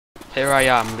Here I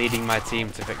am leading my team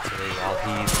to victory while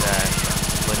he's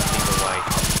limping away.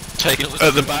 Taking it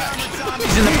at the back.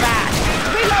 He's in the back!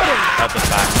 At the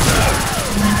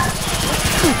back.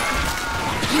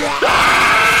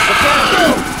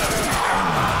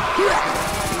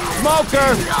 Smoker!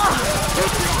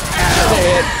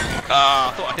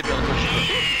 I thought I hit me on the bush.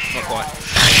 Not quite.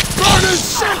 Burning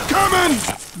shit coming!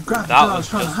 That was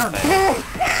just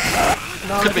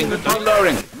Could have been good.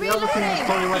 Reloading. The other thing that's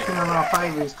probably working in our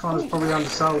favour is Connor's probably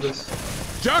undersold us.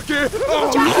 Jackie!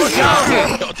 Oh,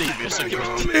 Got devious, so give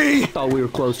us me! Thought we were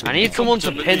close. I need someone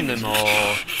to pin them or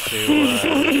to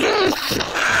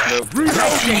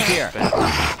here.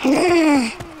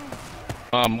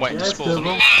 I'm waiting to Yeah, it's spawn them.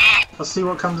 doable. Let's see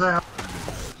what comes out.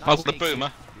 I've got the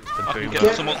boomer. the I can boom. get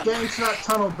Get someone. into that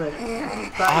tunnel bit.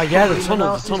 Oh yeah, the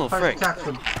tunnel, frick. I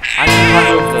can climb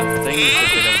over the things that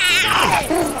they don't see.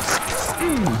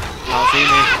 Can't see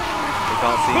me. They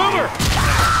can't see me.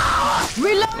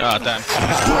 Ah, damn.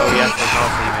 Oh yes, they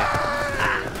can't see me.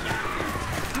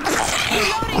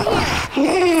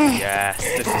 Yes,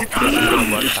 this is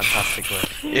gonna work fantastically.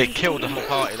 It killed the whole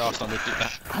party last time we did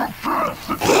that.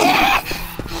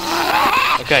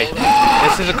 Okay,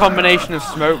 this is a combination of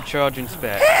smoke, charge, and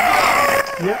spit.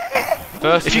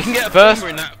 First, If you can get a first, boomer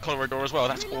in that corridor as well,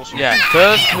 that's awesome. yeah.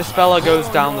 First, the speller goes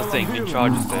down the thing and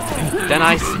charges it. Then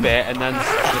I spit, and then the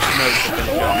smoke will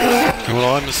finish off.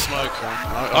 Well, I'm a smoker.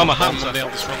 I'm a hunter. I'm the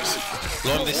eldest one.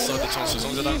 Well, I'm this side of the tunnel, so as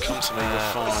long as they don't come to me, we're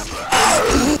fine.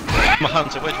 I'm a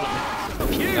hunter. Where do you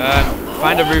want me?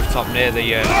 Find a rooftop near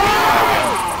the area.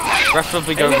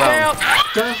 Preferably go round.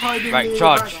 Right,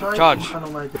 charge, charge.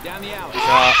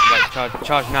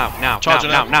 Charge now, now, Charge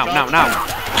now, now, now, now, now.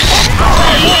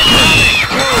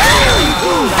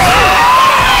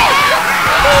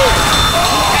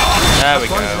 There we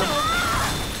go.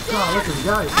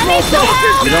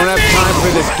 We don't have time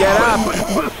for this. Get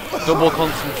up. Double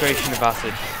concentration of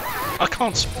acid. I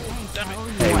can't spawn. Damn it.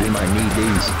 Hey, we might need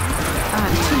these.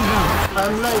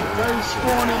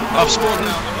 I've spawned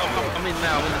now. I'm in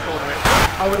now. I'm in the corner.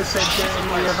 I would have said get in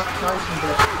the evacuation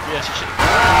bit. Yes, you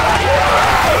should.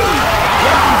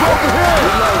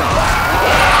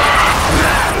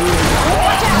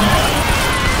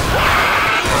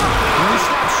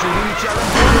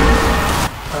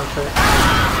 Perfect.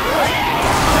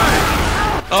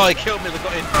 Oh, he killed me. They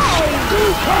got in.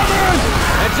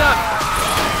 Heads up.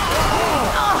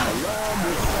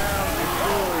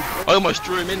 I almost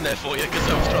drew him in there for you because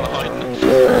I was trying to hide him.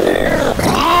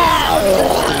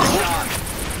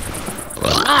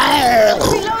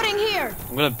 Reloading here.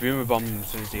 I'm gonna boomer bomb them as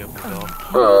soon as they open the door.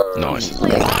 Nice.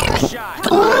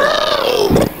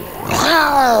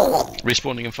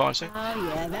 Respawning in 5 seconds.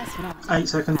 Oh yeah, that's what 8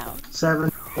 seconds.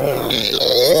 7.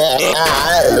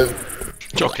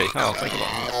 Jockey. Oh, thank you.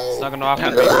 It's not gonna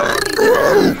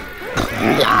happen.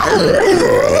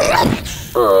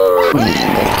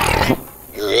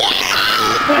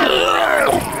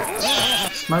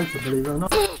 Smoker, believe it or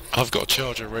not. I've got a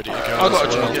charger ready to go. I've got a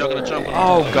as well. jockey. I'm going to jump on.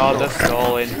 Oh god, they're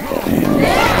stalling.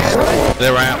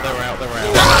 They're out. They're out. They're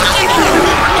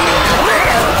out.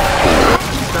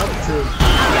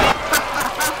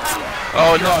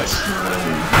 Oh, nice.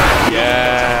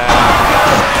 Yeah.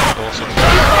 Awesome.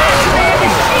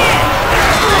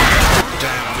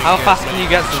 How fast can you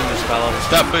get to them, this fella?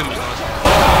 That boom was nice.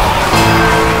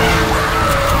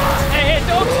 Hey,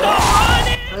 don't stop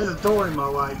running! There's a door in my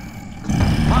way.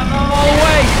 I'm all the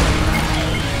way!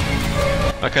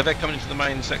 Okay, they're coming into the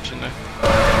main section now.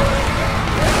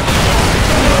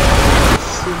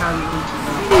 See how you reach it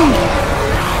now.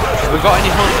 Have we got any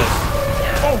hunters?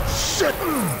 Oh shit!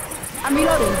 I'm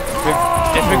reloading.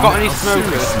 If we've got any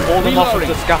smokers, pull them off of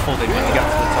the scaffolding when you get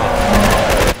to the top.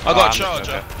 I got a I'm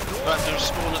charger. okay. But there's a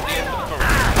spawn at the end of the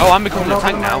corridor. Oh, I'm becoming a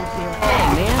tank now.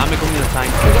 I'm becoming a tank.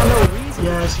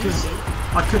 Yeah, it's because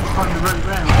I couldn't find the route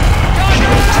round.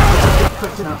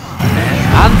 Quick enough.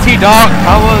 Anti-dark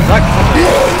powers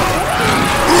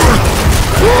activated.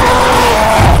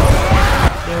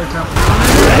 There it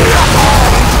comes.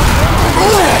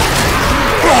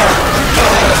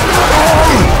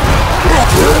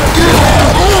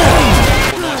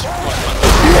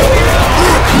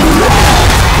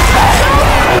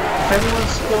 If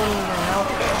anyone's spawning now,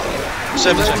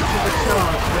 7 ready seconds. for the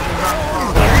charge, let me run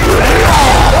past.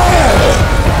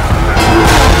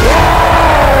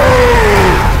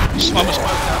 I'm a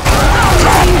smoke now.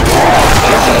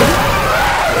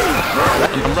 I'm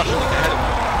rushing to get ahead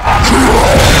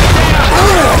of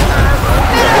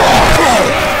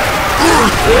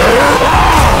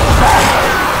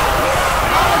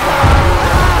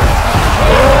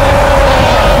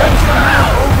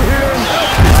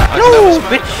No,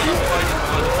 bitch!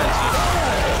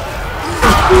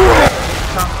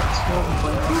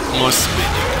 My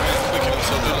speed quicker,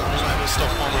 so I don't know stop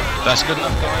on it. That's good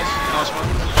enough, guys. Nice one.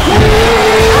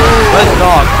 Where's the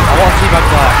dog? I want to see my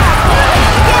dog.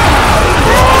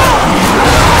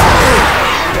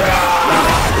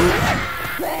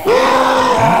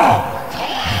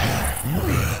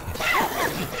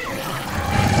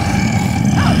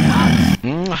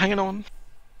 Hanging on.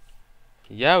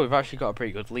 Yeah, we've actually got a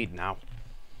pretty good lead now.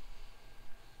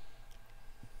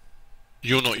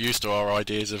 You're not used to our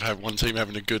ideas of one team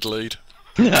having a good lead.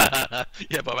 Yeah,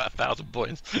 by about 1,000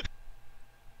 points.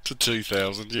 To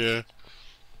 2,000, yeah.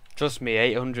 Trust me,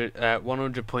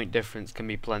 100 point difference can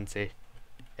be plenty.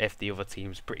 If the other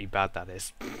team's pretty bad, that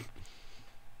is.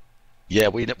 Yeah,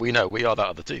 we know. We are that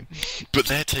other team. But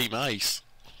they're team ace.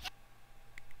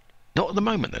 Not at the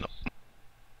moment, they're not.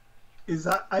 Is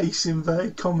that ace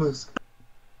inverted commas?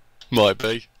 Might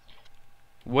be.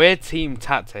 We're team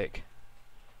tactic.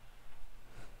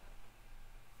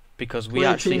 Because we We're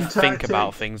actually team think tactic.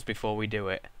 about things before we do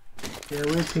it. Yeah,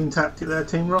 we're team tactic, they're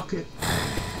team rocket.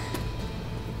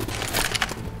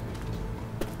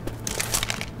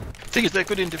 The thing is, they're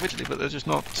good individually, but they're just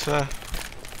not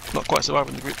quite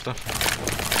surviving the group stuff.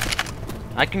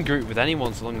 I can group with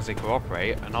anyone so long as they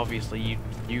cooperate, and obviously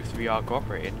you three are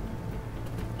cooperating.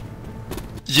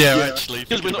 Yeah, actually,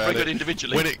 Because we're not very good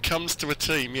individually. When it comes to a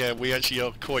team, yeah, we actually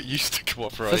are quite used to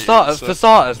cooperating. For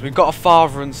starters, we've got a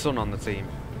father and son on the team.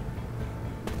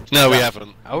 No, we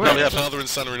haven't. Oh, No, really? we have father and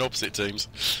son are in opposite teams.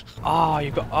 Oh,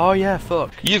 you've got. Oh yeah,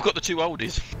 fuck. You've got the two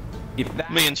oldies. If that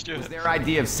Me and was Stuart. their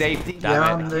idea of safety,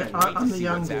 Yeah, Damn I'm it. the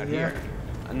younger, yeah.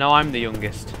 No, I'm the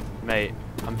youngest, mate.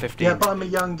 I'm 15. Yeah, but I'm a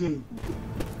youngie.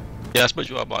 Yeah, I suppose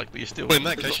you are, Mike, but you're still. Well, in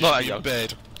that case, you not should that be in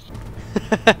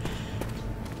young. bed.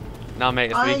 Nah,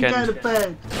 mate, it's I ain't going weekend. to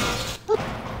bed.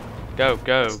 Go,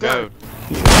 go, Let's go. go.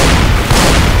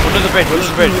 Under the bridge, under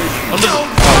the bridge. Under the.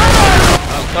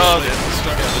 Oh, yeah.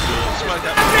 Smoke out the door. Smoke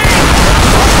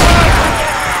out.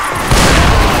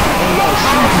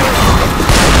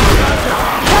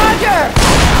 Roger!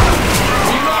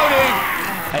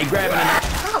 hey, grab it.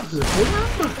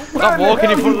 Stop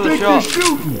walking in front of the shot.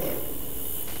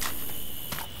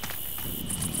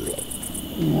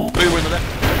 We were in the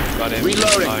left. Got him.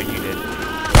 Reloading. Oh, you did.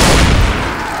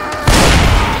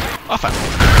 I found.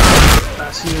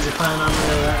 That's you as a fan, I'm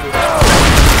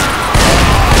there.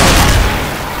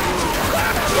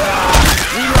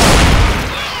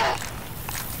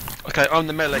 Okay, I'm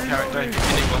the melee character. If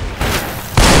you need one.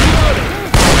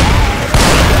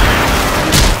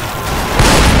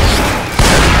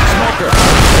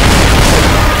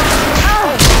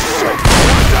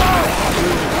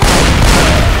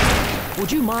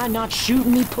 Would you mind not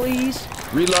shooting me, please?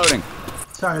 Reloading.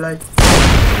 Sorry, Lee.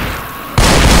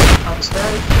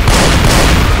 Upstairs.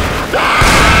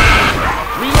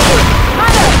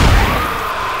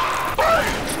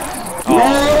 Oh,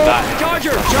 that.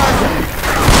 Charger! Charger!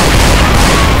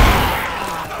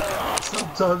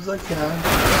 Sometimes I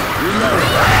can.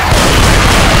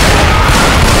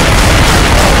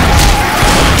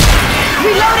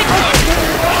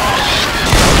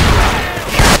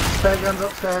 Spare guns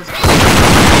upstairs.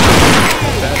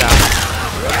 Better down.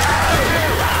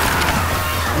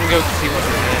 I'm gonna go see what's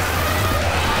in here.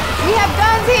 We have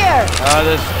guns here!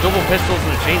 There's double pistols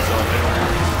and a chainsaw.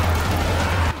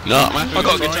 No, man. I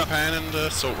got a good frying jump. pan and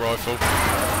assault rifle.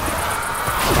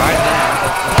 Right there.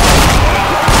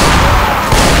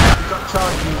 You've got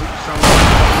charge music somewhere.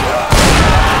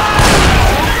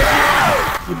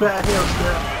 You better heal,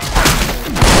 Stuart.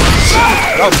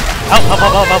 Oh, help, help,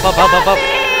 help, help, help, help, help, help, help.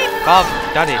 Bob,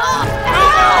 Daddy.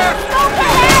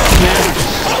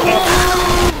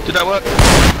 Did that work?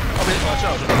 I'll be hit by a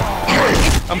charge.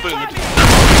 I'm boomed.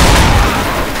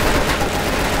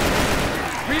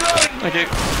 Thank you.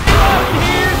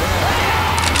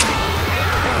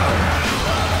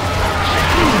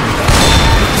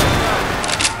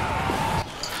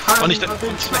 I need to I've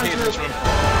been sneak in this room.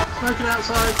 smoking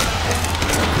outside.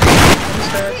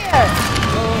 Upstairs.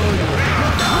 Here!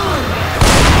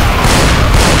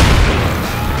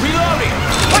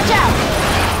 Watch out!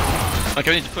 Okay,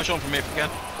 we need to push on from here if we can.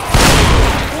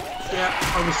 Yeah,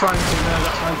 I was trying to now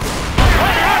that's smoking.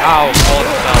 Ow, hold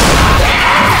it down.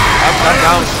 Back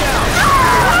down.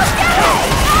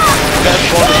 Get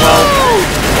him as well.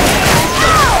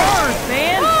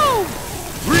 Man!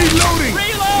 Reloading!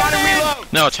 Gotta reload!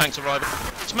 Now our tank's arriving.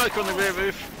 Smoker on the rear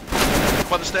roof.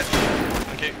 By the steps.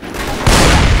 Thank you.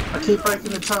 I keep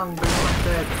breaking the tongue, but it's not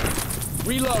dead.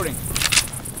 Reloading.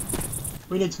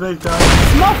 We need to move, guys.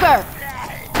 Smoker!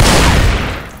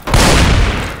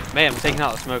 Mate, I'm taking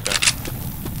out the smoker.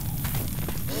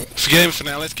 Forget him for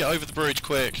now, let's get over the bridge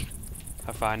quick.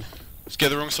 I'm fine. Let's get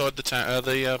the wrong side of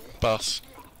the bus.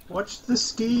 Watch the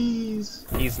skis.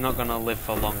 He's not gonna live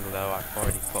for long though. I've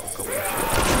already put a couple.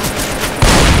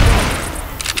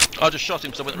 I just shot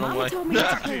him, so I went the wrong way.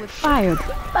 Fired, but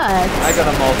I got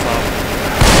a Molotov.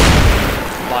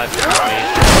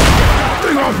 Live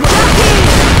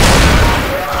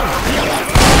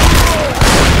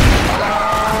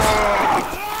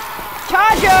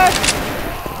Charger!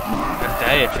 Good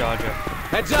day, a charger.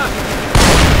 Heads up!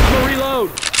 I'm gonna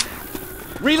reload.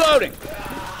 Reloading.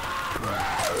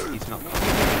 He's not.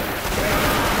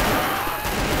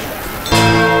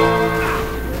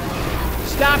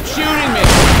 Stop shooting me.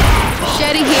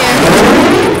 Machete here.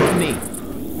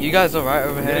 Me. You guys alright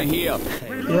over Gonna here? heal.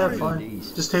 Yeah, fine.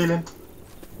 Just healing.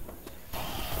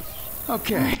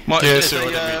 Okay. Mike, Yeah, there's so I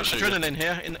didn't mean a to shoot you. adrenaline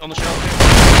here on the shelf.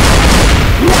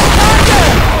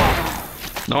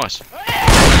 Nice.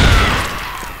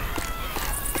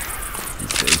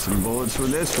 Save some bullets for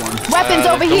this one. Weapons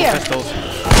over double here. Pistols. Wow.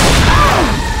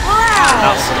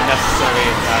 That's unnecessary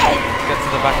attack. Get to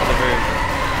the back of the room.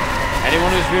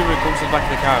 Anyone who's moving comes to the back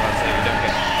of the caravan so you don't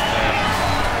get close.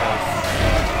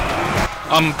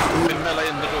 I'm in melee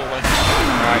in the doorway.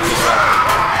 Alright, good job.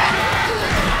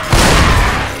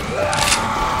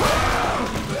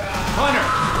 Hunter.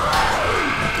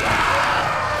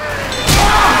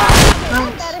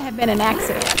 That have been an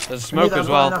accident. There's smoke as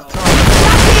well.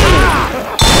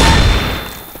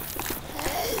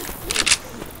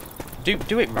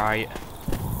 Do it right.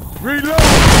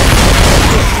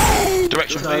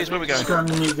 Direction, please. Where are we going? Just grab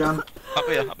the new gun. Up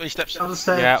here, up these steps. Up the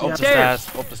stairs. Yeah, up the stairs.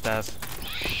 Up the stairs.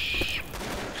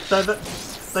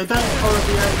 They don't follow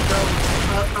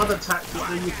the other tactic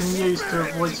that you can use to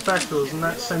avoid specials, and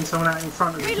that's send someone out in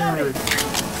front of the community.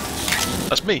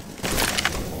 That's me.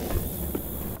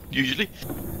 Usually.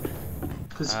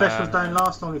 Because specials don't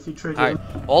last long if you trigger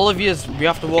Alright, them. all of you, we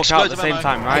have to walk out at the same Explosive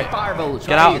time, right? Fire bullets.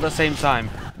 Get out at the same time.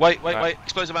 Wait, Right. wait.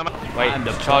 Explosive ammo. Wait, I'm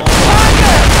the the charge.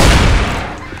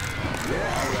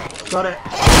 Got it.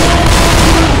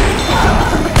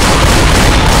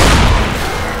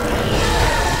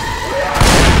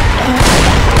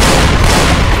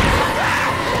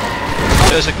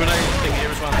 There's a grenade thing here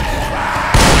as well.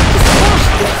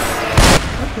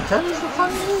 What the hell is the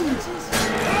fun news?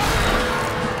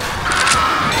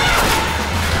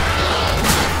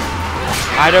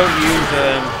 I don't use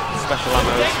special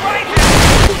ammo.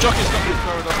 Jockey's got me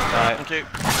throw it up. Right. Thank you.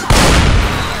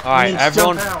 Alright, You need to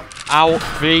everyone jump out.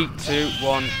 3, 2,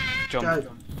 1, jump. Go.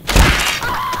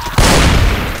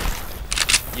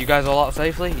 You guys all out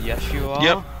safely? Yes, you are.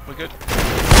 Yep, we're good.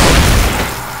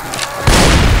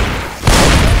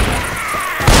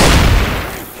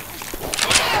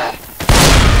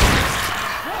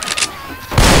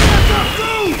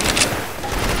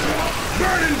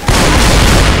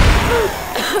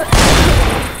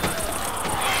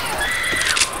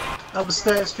 Up the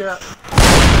stairs, Jack.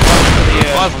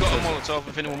 I've got a Molotov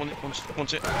if anyone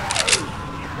wants it.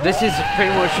 This is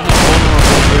pretty much an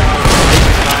vulnerable room.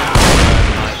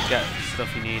 Like, get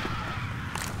stuff you need.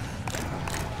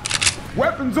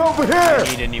 Weapons over here!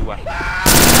 Need a new weapon. Lots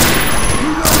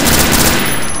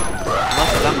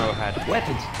of ammo ahead.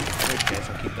 Weapons. Okay,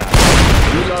 so keep that.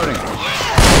 Reloading.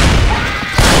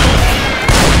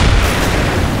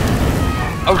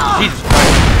 Oh, Jesus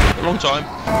Christ. Long time.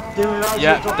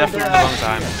 Yeah, definitely a long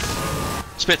time.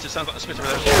 Spitter, sounds like a spitter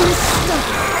over there.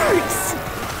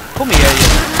 Come here, you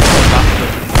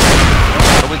bastard.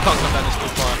 But we can't come down this full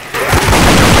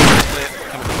fire.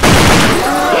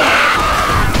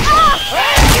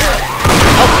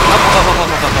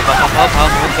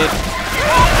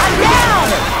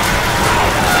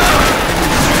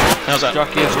 How's that?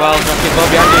 Jockey as well, jockey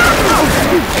above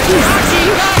behind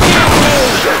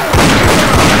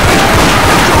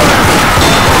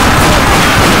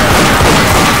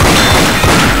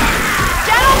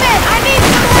Gentlemen, I need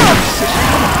some help.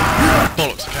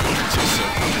 Bollocks, I came on too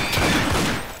soon.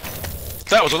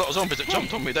 That was a lot of zombies that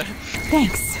jumped on me there.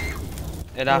 Thanks. you.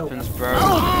 It happens, bro.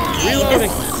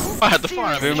 Reloading. I had the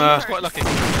fire. Boomer. I was quite lucky.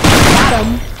 Got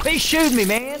him. They shoot me,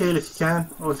 man. Heal if you can,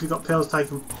 or if you've got pills, take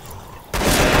them.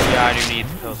 Yeah, I do need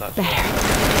pills actually.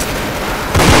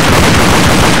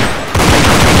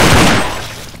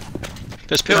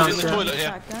 There's pills in the Yeah. toilet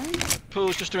here.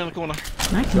 Pills just around the corner.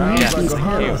 I can use these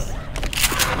pills.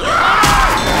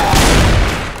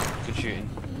 Good shooting.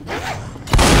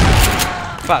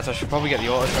 In fact, I should probably get the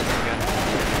auto shotgun again.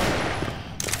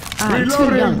 I'm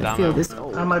too young to Damn feel it. this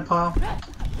old. Ammo pile.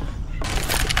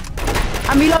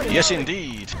 I'm reloading. Yes,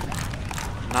 indeed.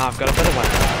 Now I've got a better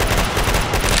weapon.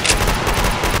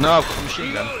 No, I've got a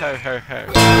machine gun. Ho, ho, ho.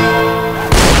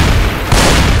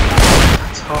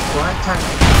 It's half right tank.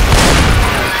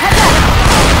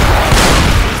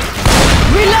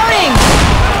 Reloading.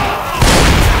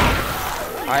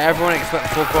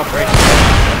 full cooperation.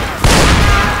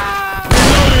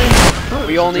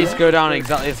 We all need to go down at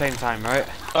exactly the same time, right?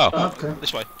 Oh, okay.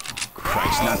 This way.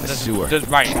 Christ, not the sewer.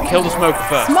 Right, kill the smoker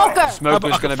first. Smoker!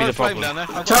 Smoker's gonna be the problem. Down there.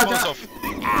 I'll Charge turn up. off.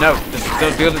 No,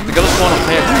 they're gonna spawn up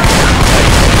here.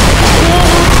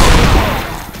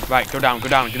 Right, go down,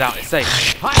 it's safe.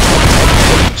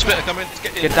 Spitter, come in.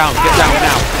 Get in. Get down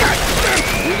now.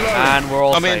 And we're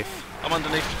all I'm safe. in. I'm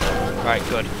underneath. Right,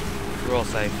 good. We're all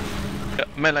safe.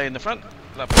 Melee in the front.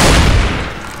 Lovely.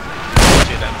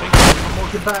 I'm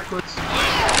walking backwards.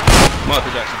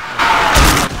 Michael Jackson.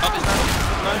 Up is down.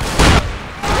 No.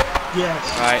 Yes.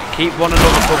 Right, keep one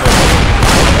another covered.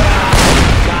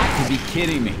 Got to be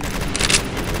kidding me.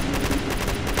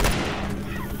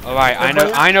 Alright, I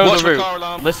know Watch the for route. car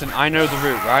alarm. Listen, I know the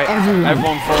route, right?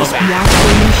 Everyone follow just me. watch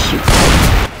when you shoot.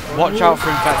 Watch out for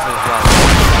infected as well.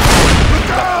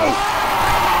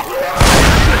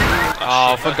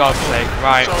 Oh, for God's sake.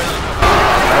 Right.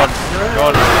 Run.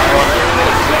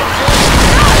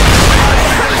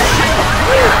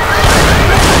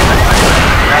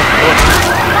 Right, good.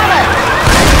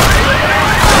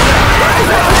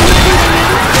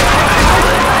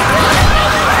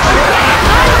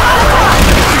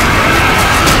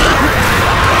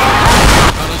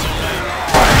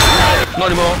 Not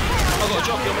anymore. I've got a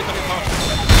jockey on me coming past.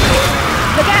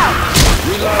 Look out!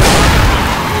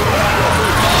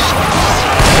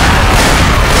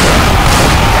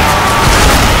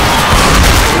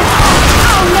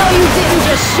 Oh no, you didn't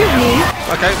just shoot me!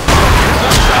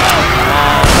 Okay.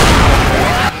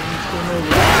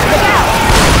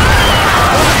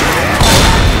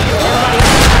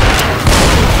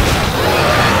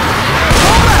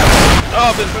 Oh,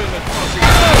 I've been moving.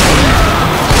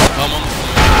 I'm on the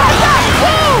floor.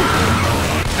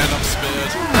 And I'm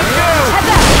speared.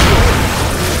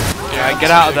 Alright,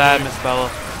 get out of there, Miss Bella.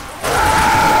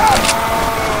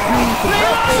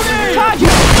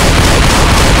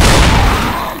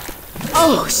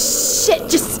 Oh shit,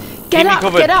 just get Keep me up,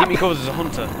 covered. get up! Keep me covered as a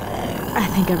hunter. I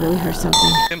think I really heard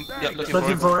something. Yep,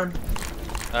 Looking for him.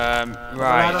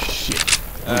 Right.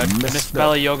 Miss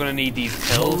Bella, you're gonna need these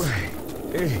pills.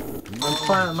 I'm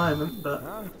fine at the moment, but...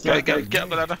 Get up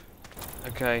the ladder.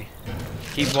 Okay.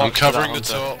 Keep I'm watching covering the that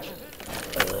top.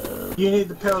 You need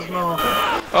the pills more.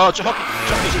 Oh, Jockey's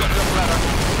got the upper ladder.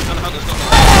 And the hunter's got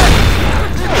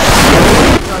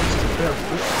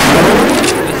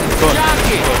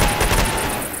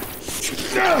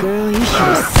Girl, you should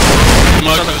have...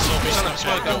 Michael saw me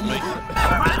snapshot got me.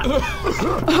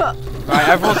 Right,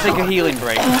 everyone take a healing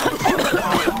break. I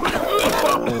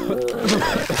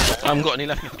haven't got any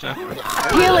left now.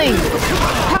 Healing!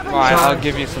 Right, I'll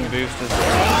give you some boosters.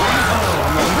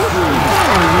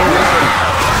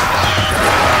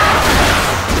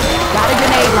 Got a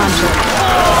grenade launcher.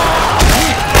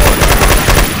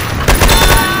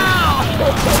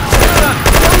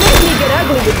 Don't make me get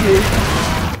ugly with you.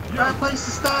 Bad place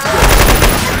to start.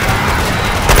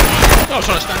 I was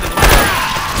trying to stand in the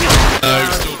No,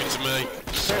 he's talking to me.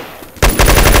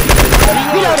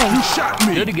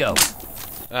 Reloading. Good to go.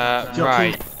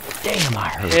 Right. Damn, I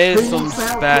heard. Here's some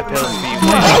spare pills for you.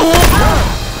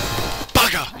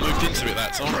 Bugger! Moved into it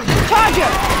that time.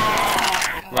 Charger!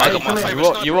 I got my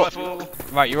favourite sniper rifle.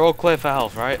 Right, you're all clear for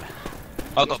health, right?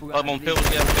 I'm on pills,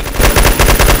 yeah.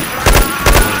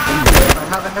 I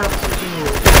have a health signal.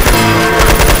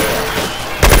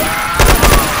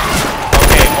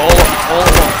 Okay, all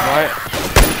at once, right?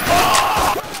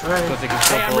 Right. Because they can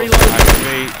still pull us.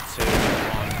 Right, 3, 2,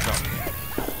 1, go.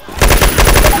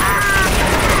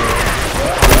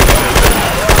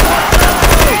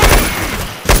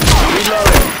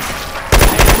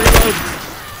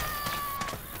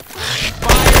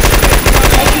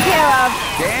 Taken care of.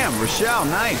 Damn, Rochelle,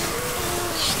 nice.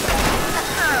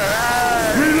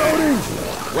 Reloading!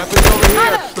 Weapons over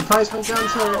here. Replacement gun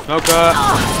turret. Smoker!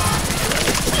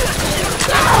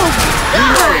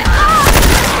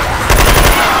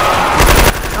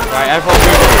 Right, everyone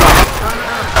move up.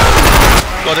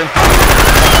 Got him.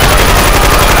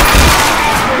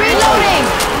 Reloading!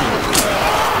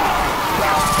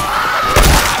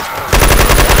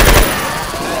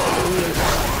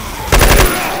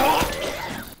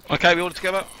 Okay, we all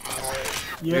together?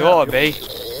 You ought to be. The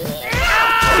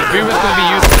boomer's going to be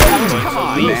used at some point, so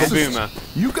leave the boomer.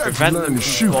 You got Prevent to learn them to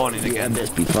from shoot. spawning again.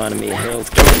 Best be finding me a health.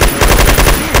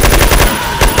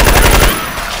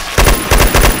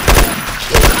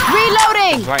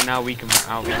 Reloading! Right now we can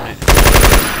outrun it.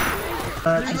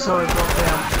 Sorry, drop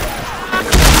down.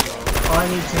 I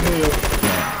need to heal.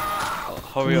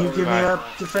 Hurry Can you up, give me right. a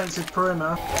defensive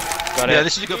perimeter? Got Yeah, it.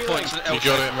 this is a good point. So You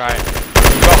got it. Right.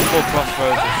 You've got full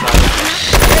crossbows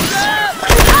inside.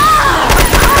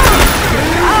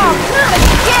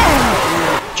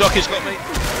 Jockey's got me.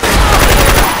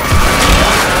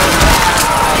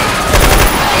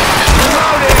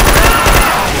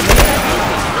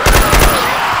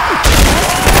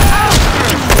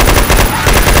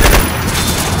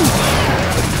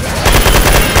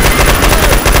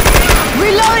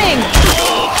 Reloading!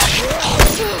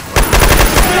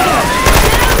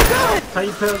 Take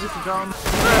your pills if you're gone.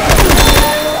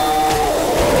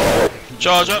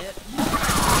 Charge up.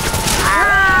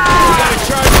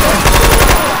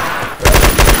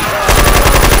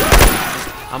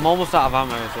 I'm almost out of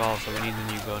ammo as well, so we need a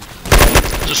new gun.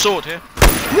 There's a sword here.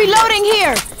 Reloading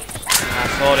here!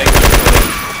 Sorting.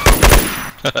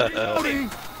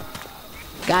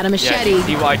 Got a machete. Yeah,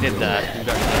 see what I did there?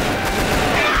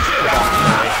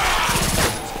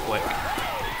 Quick.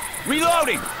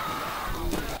 Reloading!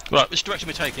 Right, which direction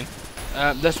are we taking?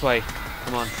 This way.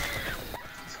 Come on.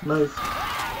 Move.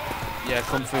 Yeah,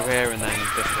 come through here and then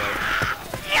this way.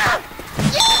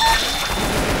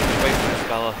 Wait for this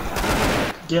fella.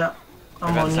 Yeah.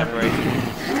 I'm Prevent on you. separation.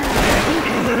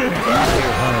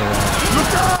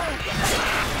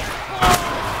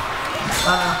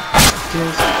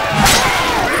 Cheers.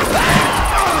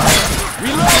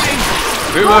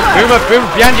 Boomer,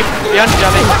 behind you,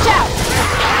 Johnny. Watch out!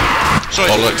 Sorry.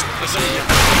 Bollocks.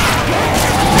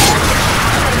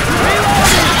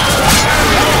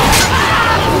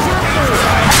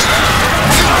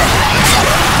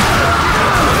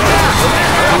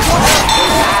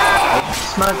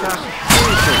 Smoker.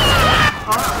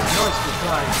 Alright, nice to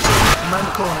play. I'm in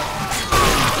the corner.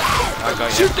 I got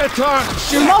you. Shoot the car!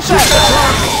 Shoot! Shoot the car!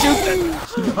 Shoot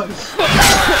the...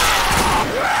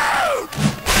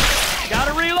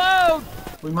 Gotta reload!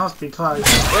 We must be close.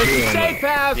 Where's the safe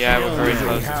house? Yeah, we're very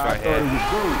close. It's right here.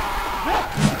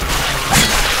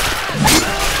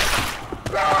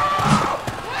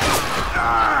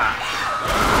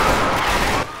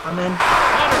 I'm in.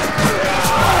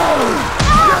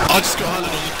 I just got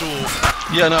handed on the door.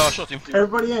 Yeah, no, I shot him.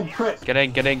 Everybody in, quick. Get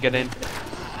in.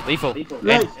 Lethal. In.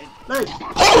 Leave.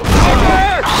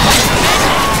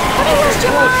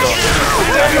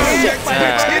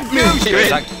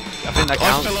 I think that I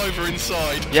counts. fell over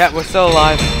inside. Yeah, we're still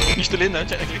alive. You're still in there,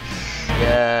 technically.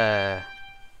 Yeah.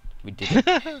 We did it.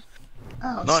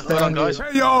 Nice, well done, guys.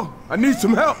 Hey, y'all. I need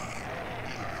some help.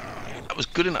 That was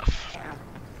good enough.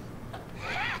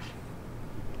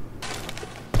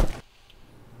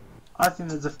 I think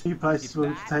there's a few places where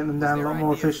we can take them down a lot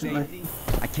more efficiently.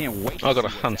 I can't wait. I got a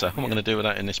hunter. What am I going to do with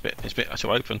that in this bit? This bit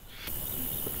too open.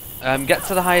 Get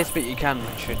to the highest bit you can,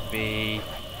 which should be...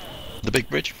 The big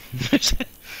bridge.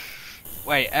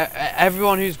 Wait,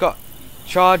 everyone who's got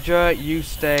Charger, you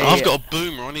stay... I've got a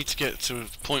boomer. I need to get to a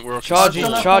point where I can...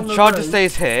 Charger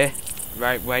stays here,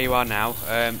 right where you are now.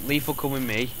 Lethal come with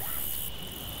me.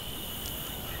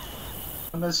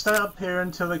 I'm going to stay up here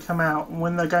until they come out, and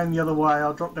when they're going the other way,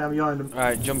 I'll drop down behind them.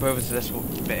 Right, jump over to this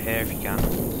bit here if you can.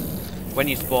 When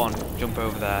you spawn, jump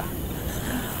over there.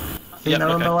 I think they're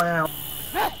on their way out.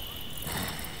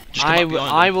 I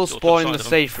will spawn in the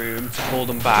safe room to pull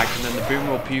them back, and then the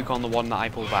boomer will puke on the one that I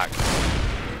pull back.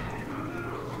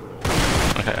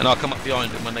 Okay, and I'll come up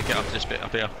behind them when they get up to this bit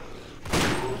up here.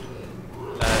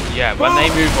 Yeah, when they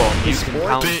move up, you can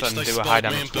pounce Bitch, and they do a spotted high me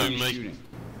damage and boomed punch. me.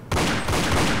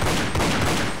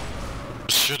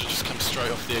 Should have just come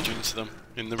straight off the edge into them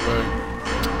in the room.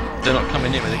 They're not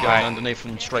coming in, they're going underneath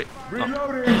them straight up.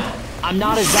 I'm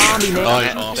not a zombie,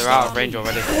 man. They're out of range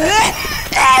already.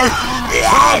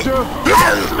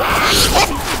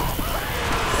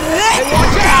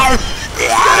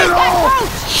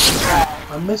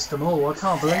 I missed them all, I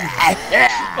can't believe it.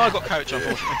 I got coach,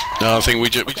 unfortunately. No, I think we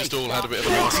just all had a bit of a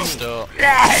nasty start.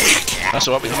 That's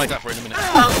alright, we can make that for it in a minute.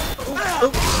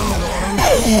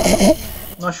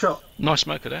 Nice shot. Nice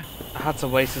smoker there. I had to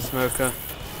waste a smoker.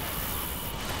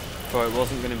 But it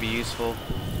wasn't going to be useful.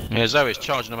 Yeah, Zoe's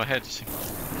charging them ahead.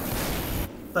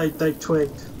 They've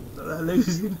twigged that they're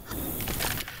losing.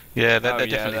 Yeah, they're Oh, yeah,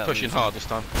 definitely they're pushing losing. hard this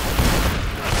time.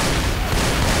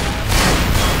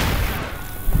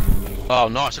 Oh,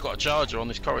 nice! I got a charger on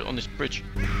this corridor, on this bridge.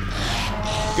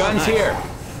 Guns here.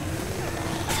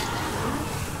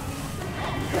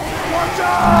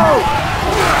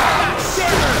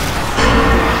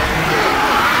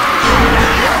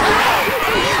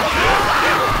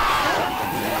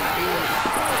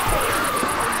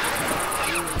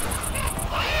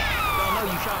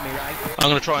 I'm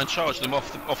going to try and charge them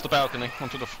off the balcony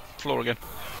onto the floor again.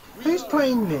 Who's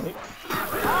playing Nick?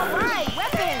 Alright,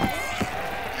 weapons!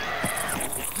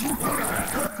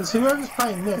 Because whoever's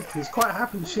playing Nick is quite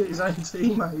happy to shoot his own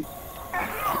teammate.